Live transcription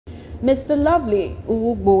Mr. Lovely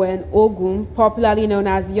Uwugbowen Ogun, popularly known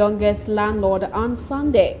as Youngest Landlord, on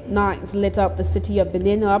Sunday night lit up the city of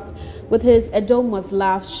Benin up with his Edo Must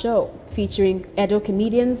Laugh show, featuring Edo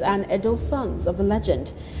comedians and Edo sons of the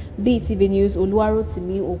legend. BTV News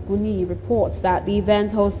Oluwarotimi Oguni reports that the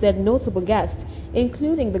event hosted notable guests,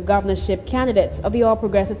 including the governorship candidates of the All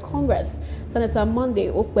Progressive Congress, Senator Monday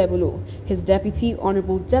Okwebulu, his deputy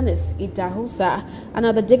Honorable Dennis Idahosa, and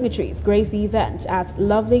other dignitaries graced the event at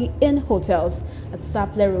Lovely Inn Hotels at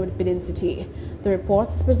Saple Road, Benin City. The report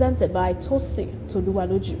is presented by Tosi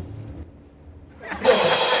Toluwaloju.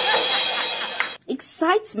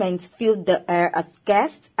 Excitement filled the air as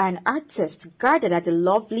guests and artists gathered at the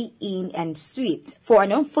Lovely Inn and Suite for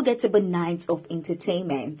an unforgettable night of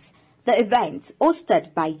entertainment. The event,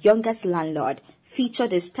 hosted by Youngest Landlord,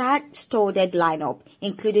 featured a star-studded lineup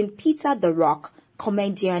including Peter the Rock,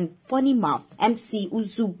 comedian Funny Mouth, MC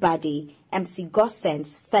Uzu Bade, MC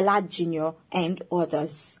Gossens, Fela Jr., and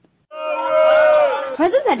others.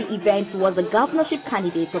 Present at the event was the governorship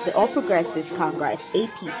candidate of the All Progressives Congress,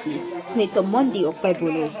 APC, Senator Monday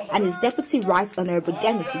Okwebulu, and his deputy Right Honorable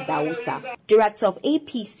Dennis Idahosa, director of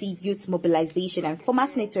APC Youth Mobilization and former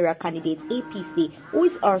senatorial candidate APC, who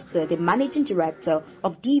is also the managing director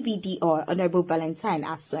of DVDR, Honorable Valentine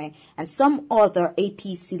Aswe, and some other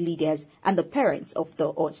APC leaders and the parents of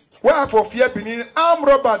the host. Where for fear Benin, armed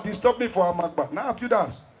robber disturb me for Amagba. Now you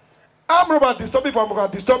dance. I'm Robert, disturb me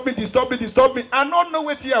from disturb me. I don't know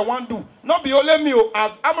what I want to do. Not be only me,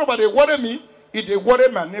 as I'm Robert, they worry me, it they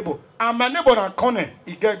worry my neighbor. And my neighbor and corner,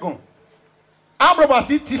 he get gone. I'm Robert,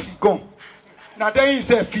 see thief gone. Now then he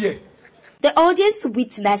say fear. The audience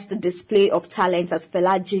witnessed the display of talent as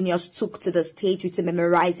Fela Jr. took to the stage with a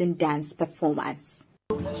memorizing dance performance.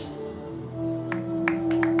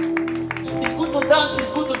 Dance is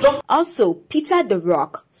good to jump. Also, Peter the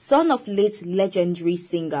Rock, son of late legendary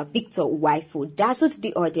singer Victor Uwaifu, dazzled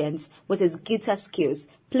the audience with his guitar skills,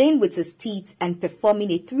 playing with his teeth and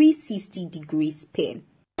performing a 360-degree spin.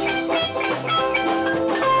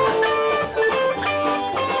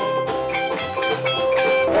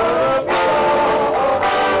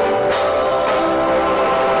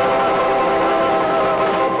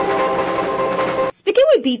 Speaking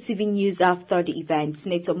with BTV News after the event,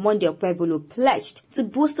 Senator Monday Okwebulu pledged to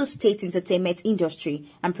boost the state entertainment industry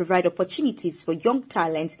and provide opportunities for young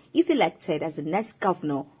talent if elected as the next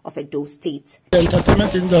governor of Edo State. The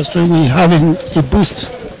entertainment industry will have a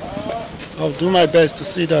boost. I'll do my best to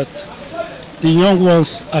see that the young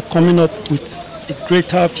ones are coming up with a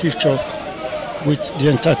greater future with the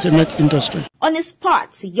entertainment industry. On his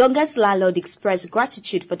part, Youngest Landlord expressed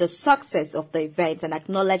gratitude for the success of the event and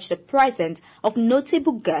acknowledged the presence of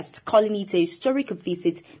notable guests, calling it a historic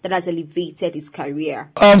visit that has elevated his career.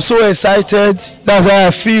 I'm so excited. That's how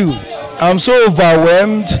I feel. I'm so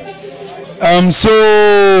overwhelmed. I'm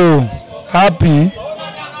so happy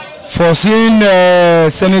for seeing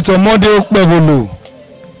Senator Monday Okwebulu,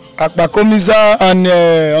 Akpakomisa, and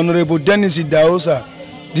Honorable Dennis Idahosa,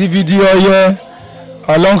 DVD Oye,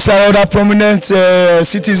 alongside other prominent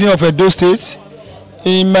citizens of Edo State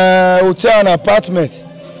in my hotel and apartment.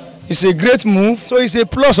 It's a great move. So it's a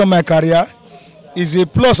plus on my career, it's a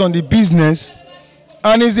plus on the business,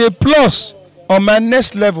 and it's a plus on my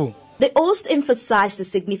next level. The host emphasized the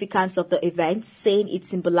significance of the event, saying it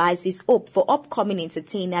symbolizes hope for upcoming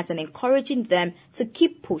entertainers and encouraging them to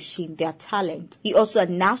keep pushing their talent. He also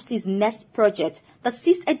announced his next project, the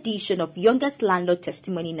 6th edition of Youngest Landlord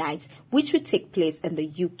Testimony Nights, which will take place in the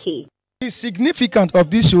UK. The significance of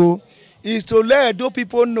this show is to let Edo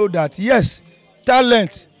people know that yes,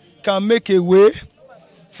 talent can make a way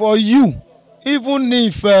for you, even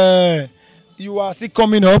if you are still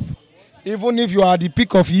coming up, even if you are at the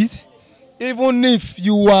peak of it, even if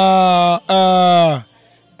you are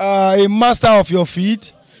a master of your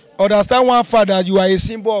field. Understand one fact that you are a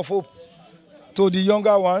symbol of hope to the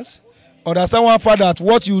younger ones. Understand one fact that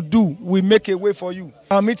what you do will make a way for you.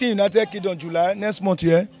 I'm meeting United Kingdom July next month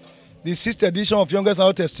here, the 6th edition of Youngest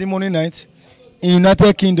Landlord Testimony Night in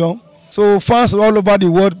United Kingdom. So fans all over the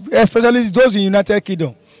world, especially those in United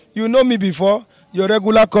Kingdom, you know me before, your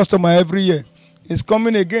regular customer every year. It's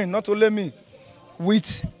coming again, not only me,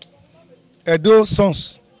 with Edo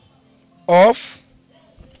sons of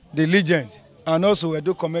the legend and also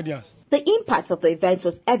Edo comedians. The impact of the event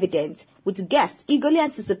was evident, with guests eagerly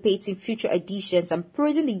anticipating future editions and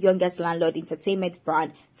praising the Youngest Landlord Entertainment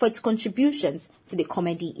brand for its contributions to the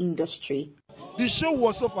comedy industry. The show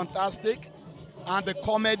was so fantastic, and the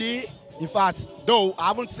comedy, in fact, though I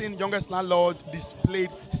haven't seen Youngest Landlord displayed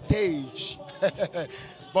stage,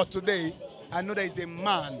 but today I know there is a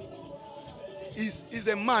man He's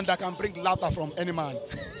a man that can bring laughter from any man.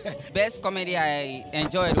 Best comedy I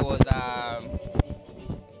enjoyed was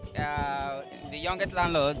The Youngest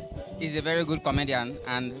Landlord. He's a very good comedian,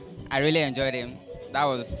 and I really enjoyed him.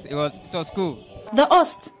 It was cool. The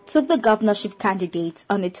host took the governorship candidate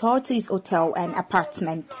on a tour to his hotel and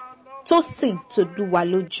apartment. Tosin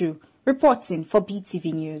Toduwaloju, reporting for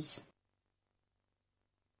BTV News.